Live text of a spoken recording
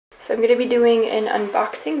So I'm going to be doing an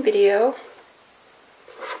unboxing video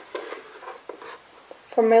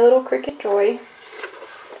from my little Cricut Joy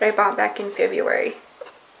that I bought back in February.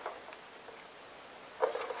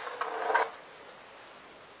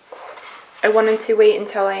 I wanted to wait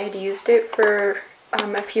until I had used it for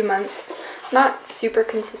a few months. Not super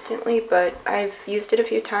consistently, but I've used it a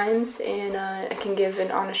few times and I can give an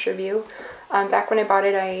honest review. Back when I bought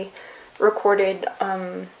it, I recorded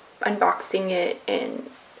unboxing it and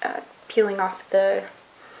peeling off the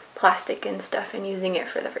plastic and stuff and using it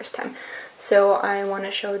for the first time. So I want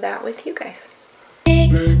to show that with you guys.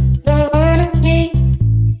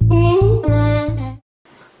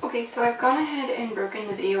 Okay, so I've gone ahead and broken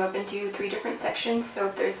the video up into 3 different sections, so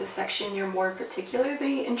if there's a section you're more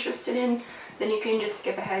particularly interested in, then you can just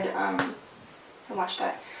skip ahead and watch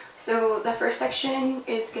that. So the first section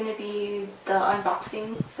is going to be the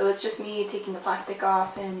unboxing, so it's just me taking the plastic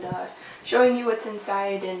off and showing you what's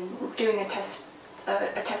inside and doing a test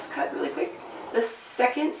cut really quick. The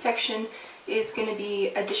second section is going to be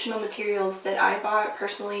additional materials that I bought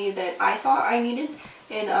personally that I thought I needed,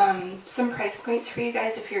 and some price points for you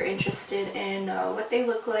guys if you're interested in what they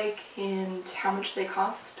look like and how much they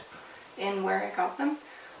cost and where I got them.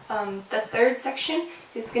 The third section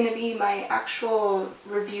is going to be my actual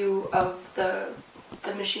review of the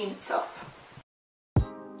machine itself.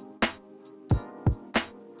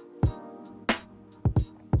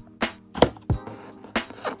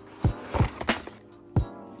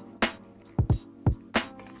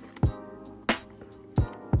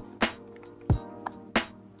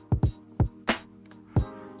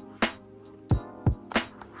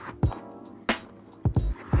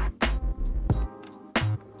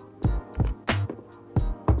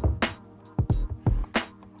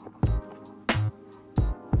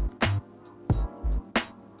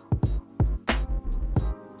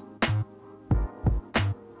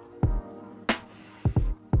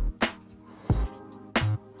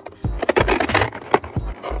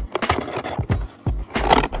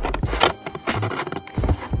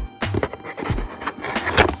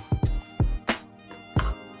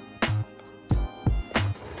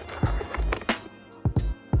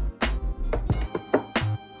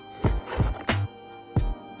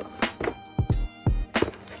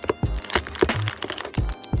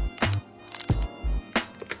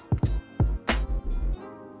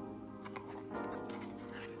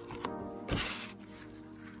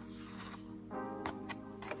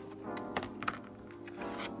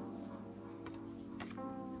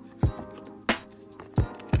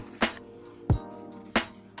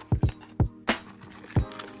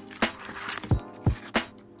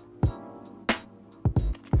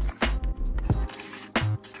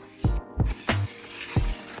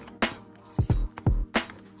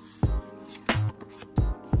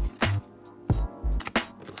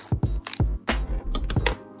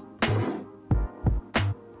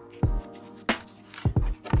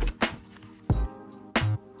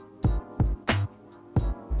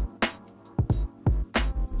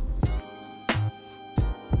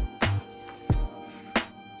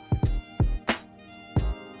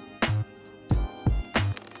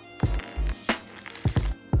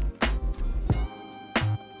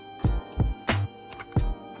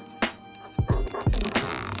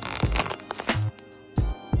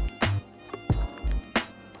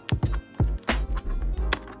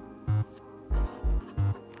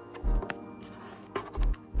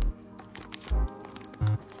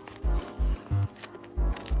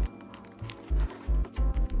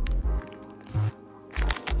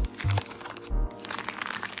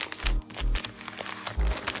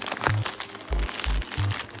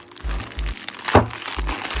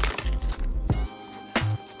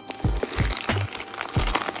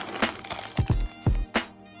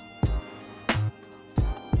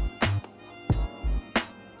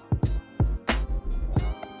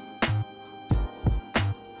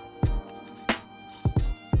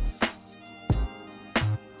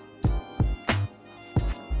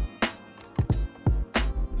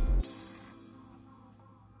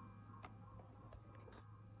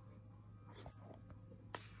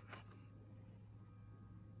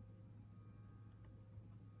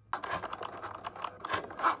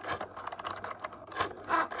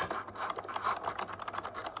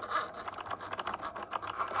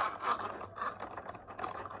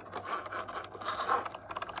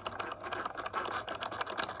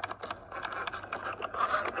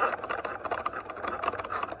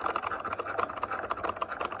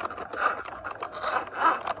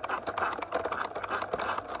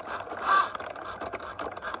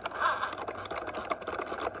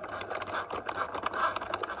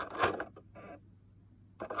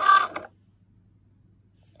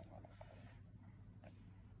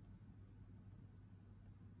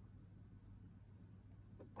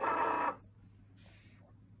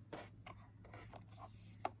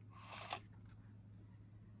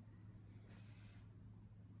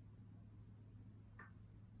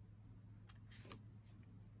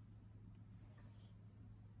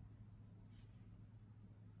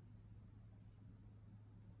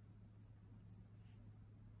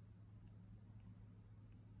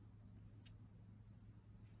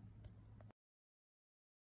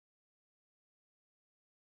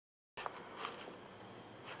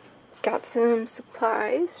 got some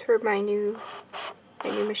supplies for my new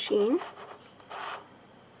machine.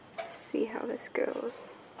 Let's see how this goes.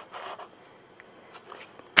 It's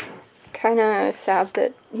kind of sad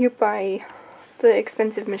that you buy the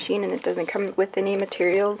expensive machine and it doesn't come with any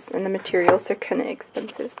materials, and the materials are kind of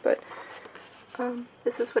expensive, but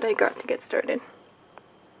this is what I got to get started.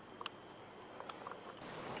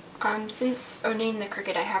 Since owning the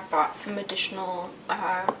Cricut, I have bought some additional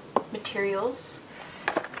materials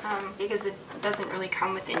because it doesn't really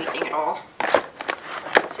come with anything at all.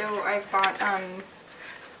 So I've bought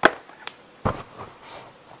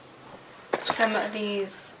some of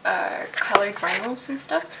these colored vinyls and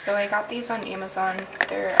stuff. So I got these on Amazon.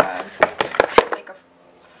 They're just like a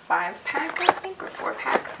 5-pack, I think, or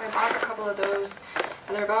 4-pack. So I bought a couple of those.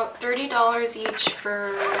 And they're about $30 each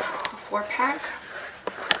for a 4-pack.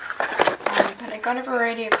 But I got a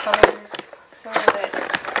variety of colors so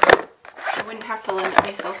that I wouldn't have to limit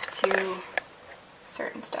myself to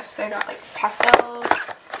certain stuff. So I got like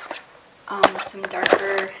pastels, some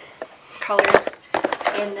darker colors,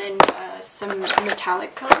 and then some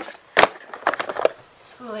metallic colors.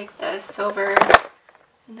 So like the silver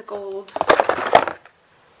and the gold.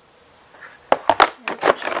 And a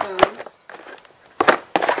bunch of those.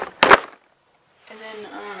 And then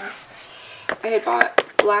I had bought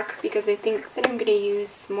black because I think that I'm going to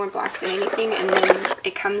use more black than anything, and then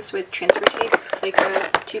it comes with transfer tape. It's like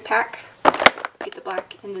a 2-pack. Get the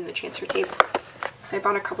black and then the transfer tape. So I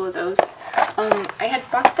bought a couple of those. I had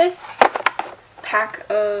bought this pack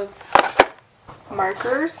of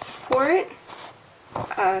markers for it,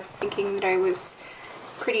 thinking that I was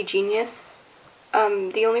pretty genius.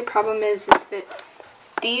 The only problem is that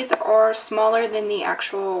these are smaller than the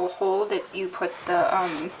actual hole that you put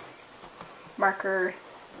the marker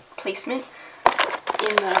placement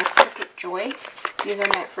in the Cricut Joy. These are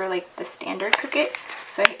meant for like the standard Cricut,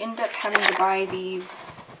 so I end up having to buy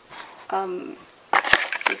these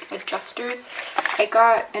like adjusters. I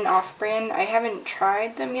got an off-brand. I haven't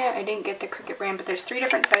tried them yet. I didn't get the Cricut brand, but there's 3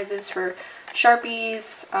 different sizes for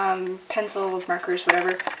Sharpies, pencils, markers,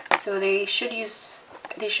 whatever. So they should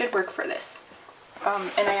work for this.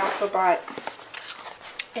 And I also bought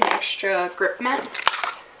an extra grip mat.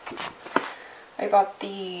 I bought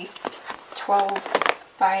the 12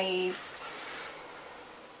 by,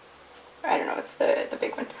 I don't know, it's the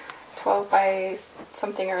big one. 12 by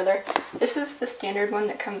something or other. This is the standard one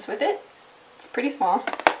that comes with it. It's pretty small.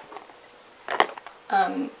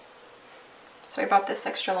 So I bought this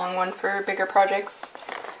extra long one for bigger projects.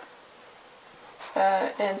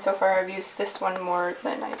 And so far I've used this one more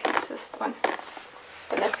than I've used this one.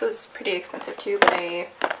 And this was pretty expensive too, but I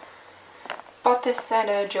bought this at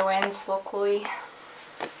Joann's locally.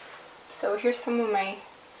 So here's some of my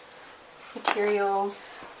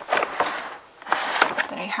materials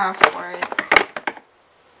that I have for it.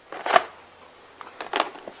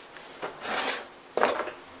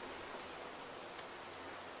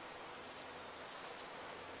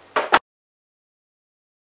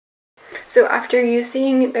 So after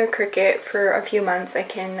using the Cricut for a few months, I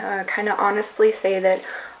can kind of honestly say that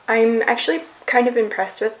I'm actually kind of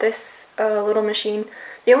impressed with this little machine.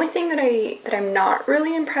 The only thing that I'm not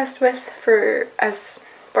really impressed with for as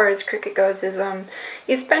far as Cricut goes is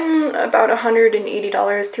you spend about $180,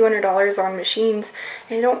 $200 on machines,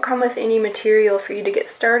 and they don't come with any material for you to get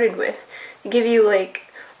started with. They give you like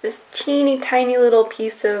this teeny tiny little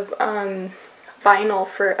piece of vinyl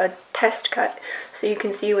for a test cut so you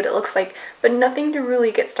can see what it looks like, but nothing to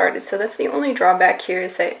really get started. So that's the only drawback here,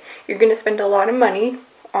 is that you're going to spend a lot of money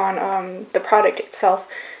on the product itself,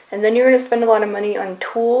 and then you're going to spend a lot of money on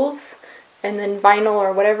tools and then vinyl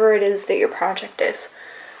or whatever it is that your project is.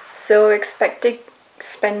 So expect to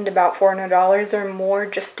spend about $400 or more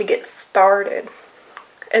just to get started.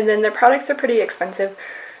 And then the products are pretty expensive,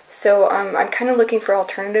 so I'm kind of looking for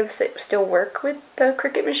alternatives that still work with the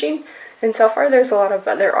Cricut machine. And so far there's a lot of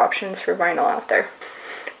other options for vinyl out there.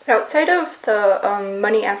 But outside of the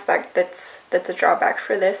money aspect that's a drawback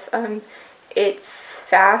for this, it's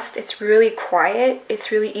fast, it's really quiet,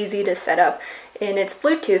 it's really easy to set up, and it's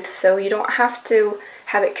Bluetooth, so you don't have to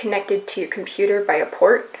have it connected to your computer by a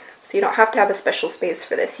port. So you don't have to have a special space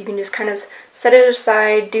for this. You can just kind of set it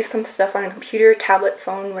aside, do some stuff on a computer, tablet,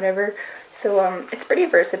 phone, whatever. So it's pretty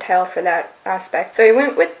versatile for that aspect. So I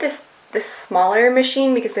went with this smaller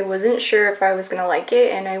machine because I wasn't sure if I was going to like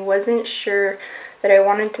it, and I wasn't sure that I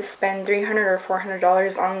wanted to spend $300 or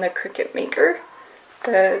 $400 on the Cricut Maker,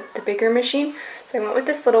 the bigger machine. So I went with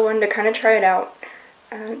this little one to kind of try it out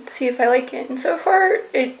and see if I like it. And so far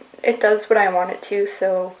it does what I want it to,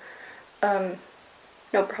 so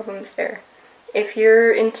no problems there. if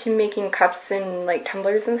you're into making cups and like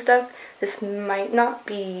tumblers and stuff, this might not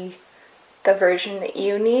be the version that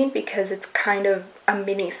you need because it's kind of a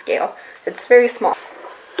mini scale. It's very small.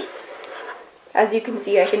 As you can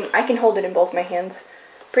see, I can hold it in both my hands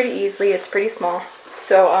pretty easily. It's pretty small.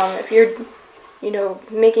 So if you're, you know,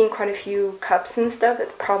 making quite a few cups and stuff,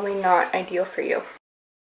 that's probably not ideal for you.